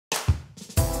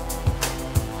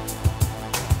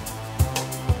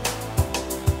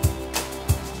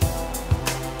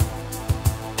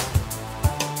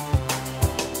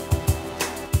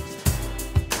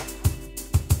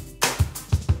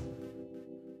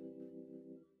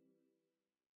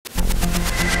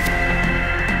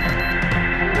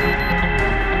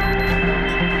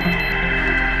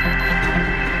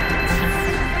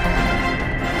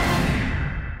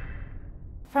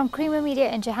Consumer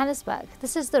Media in Johannesburg,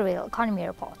 this is the Real Economy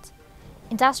Report.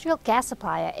 Industrial gas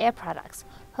supplier Air Products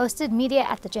hosted media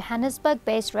at the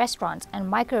Johannesburg-based restaurant and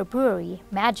microbrewery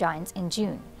Mad Giants in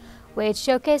June, where it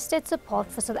showcased its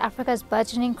support for South Africa's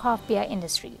burgeoning craft beer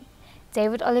industry.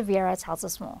 David Oliveira tells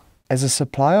us more. As a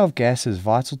supplier of gases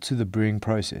vital to the brewing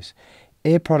process,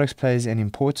 Air Products plays an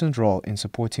important role in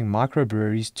supporting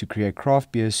microbreweries to create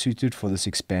craft beers suited for this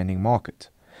expanding market.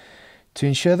 To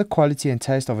ensure the quality and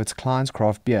taste of its clients'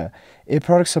 craft beer, Air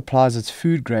Products supplies its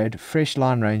food-grade, fresh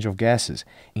line range of gases,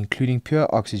 including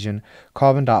pure oxygen,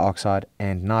 carbon dioxide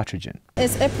and nitrogen.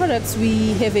 As Air Products,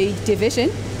 we have a division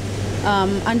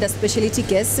under specialty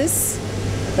gases.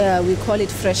 We call it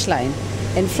Fresh Line.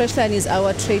 And Fresh Line is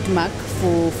our trademark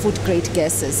for food-grade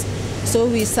gases. So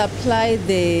we supply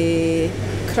the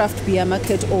craft beer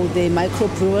market or the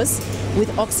microbrewers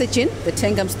with oxygen, the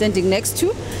tank I'm standing next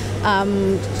to.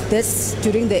 That's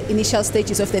during the initial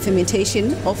stages of the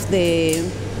fermentation of the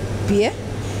beer.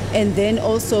 And then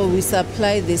also we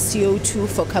supply the CO2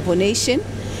 for carbonation.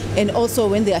 And also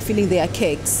when they are filling their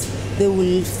kegs, they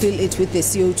will fill it with the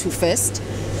CO2 first.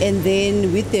 And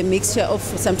then with the mixture of,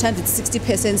 sometimes it's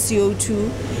 60%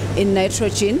 CO2 in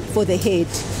nitrogen for the head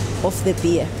of the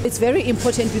beer. It's very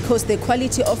important because the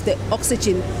quality of the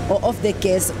oxygen or of the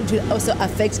gas will also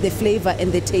affect the flavor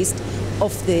and the taste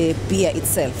of the beer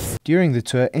itself. During the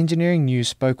tour, Engineering News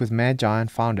spoke with Mad Giant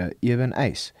founder Eben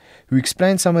Ace, who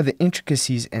explained some of the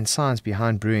intricacies and science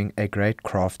behind brewing a great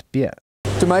craft beer.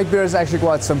 To make beer is actually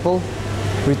quite simple.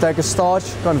 We take a starch,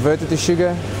 convert it to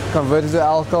sugar, convert it to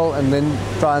alcohol, and then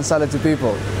try and sell it to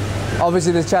people.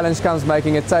 Obviously the challenge comes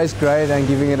making it taste great and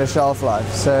giving it a shelf life.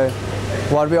 So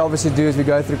what we obviously do is we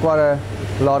go through quite a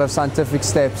lot of scientific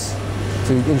steps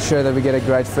to ensure that we get a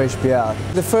great fresh beer out.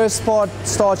 The first part,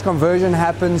 starch conversion,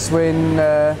 happens when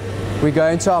we go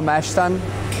into our mash tun.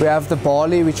 We have the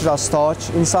barley, which is our starch.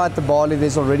 Inside the barley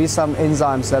there's already some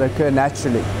enzymes that occur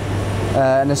naturally.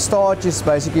 And a starch is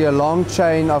basically a long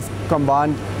chain of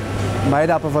combined, made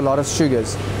up of a lot of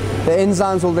sugars. The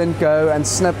enzymes will then go and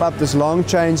snip up this long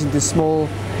chains into small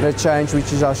chains,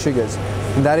 which is our sugars.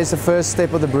 And that is the first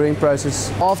step of the brewing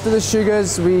process. After the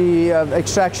sugars,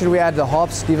 extraction, we add the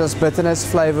hops, give us bitterness,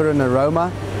 flavor and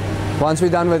aroma. Once we're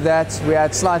done with that, we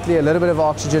add slightly a little bit of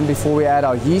oxygen before we add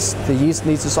our yeast. The yeast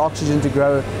needs this oxygen to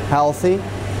grow healthy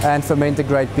and ferment a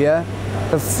great beer.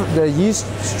 The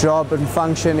yeast's job and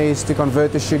function is to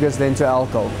convert the sugars then to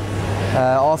alcohol.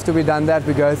 After we've done that,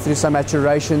 we go through some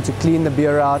maturation to clean the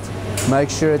beer out, make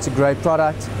sure it's a great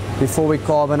product before we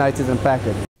carbonate it and pack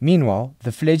it. Meanwhile,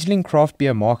 the fledgling craft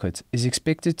beer market is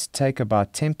expected to take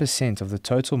about 10% of the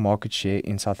total market share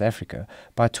in South Africa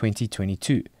by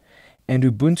 2022. And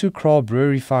Ubuntu Kraal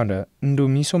Brewery founder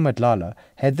Ndumiso Madlala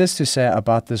had this to say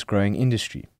about this growing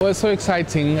industry. Well, it's so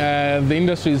exciting. The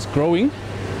industry is growing.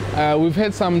 We've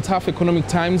had some tough economic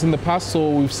times in the past, so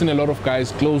we've seen a lot of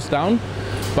guys close down,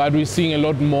 but we're seeing a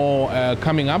lot more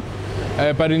coming up.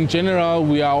 But in general,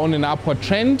 we are on an upward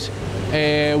trend.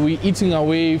 We're eating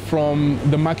away from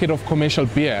the market of commercial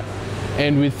beer,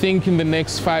 and we think in the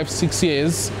next 5-6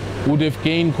 years would have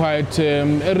gained quite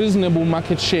a reasonable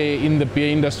market share in the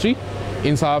beer industry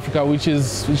in South Africa, which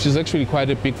is actually quite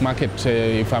a big market,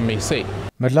 if I may say.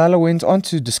 Madlala went on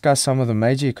to discuss some of the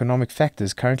major economic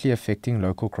factors currently affecting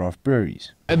local craft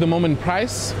breweries. At the moment,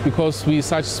 price, because we're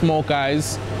such small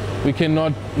guys, we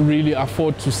cannot really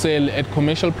afford to sell at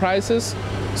commercial prices.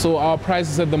 So our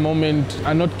prices at the moment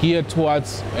are not geared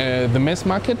towards the mass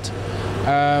market.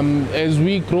 As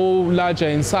we grow larger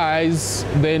in size,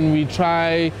 then we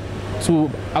try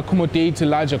to accommodate a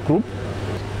larger group.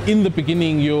 In the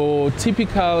beginning, your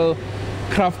typical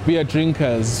craft beer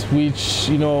drinkers, which,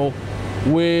 you know,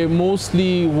 were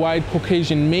mostly white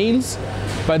Caucasian males,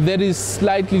 but that is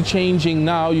slightly changing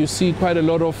now. You see quite a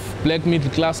lot of black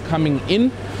middle class coming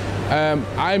in.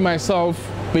 I myself,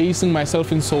 basing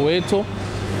myself in Soweto,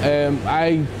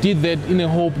 I did that in a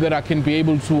hope that I can be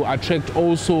able to attract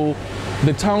also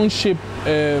the township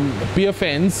beer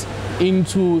fans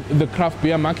into the craft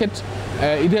beer market.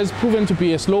 It has proven to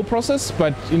be a slow process,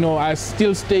 but you know, I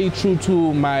still stay true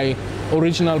to my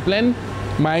original plan.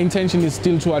 My intention is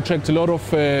still to attract a lot of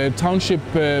township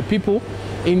people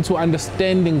into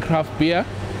understanding craft beer.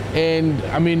 And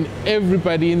I mean,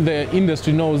 everybody in the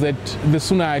industry knows that the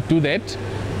sooner I do that,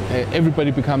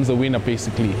 everybody becomes a winner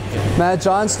basically. Mad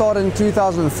Giant started in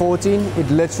 2014.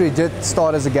 It literally did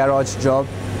start as a garage job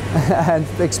and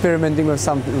experimenting with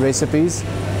some recipes.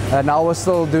 Now we're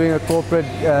still doing a corporate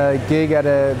gig at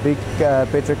a big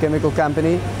petrochemical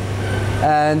company.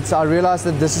 And I realized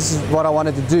that this is what I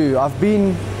wanted to do. I've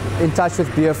been in touch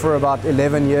with beer for about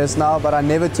 11 years now, but I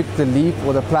never took the leap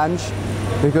or the plunge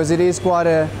because it is quite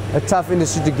a tough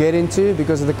industry to get into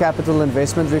because of the capital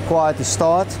investment required to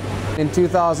start. In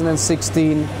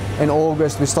 2016, in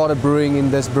August, we started brewing in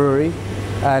this brewery,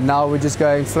 and now we're just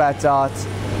going flat out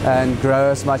and grow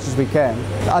as much as we can.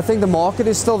 I think the market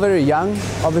is still very young,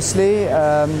 obviously.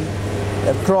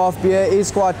 Craft beer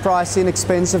is quite pricey and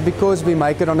expensive because we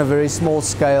make it on a very small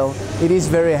scale. It is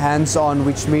very hands-on,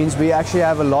 which means we actually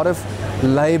have a lot of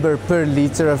labor per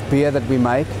liter of beer that we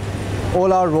make.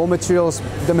 All our raw materials,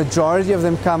 the majority of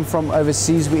them come from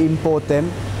overseas. We import them,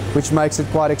 which makes it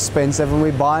quite expensive, and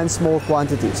we buy in small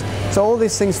quantities. So all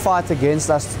these things fight against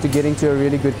us to getting to a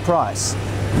really good price.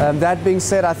 That being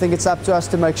said, I think it's up to us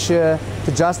to make sure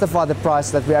to justify the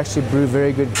price that we actually brew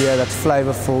very good beer that's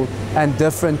flavorful and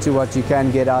different to what you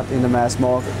can get out in the mass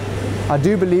market. I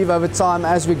do believe over time,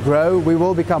 as we grow, we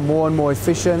will become more and more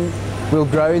efficient. We'll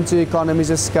grow into economies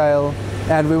of scale,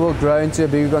 and we will grow into a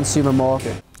bigger consumer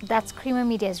market. That's Creamer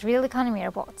Media's Real Economy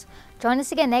Report. Join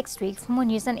us again next week for more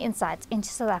news and insights into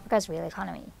South Africa's real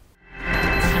economy.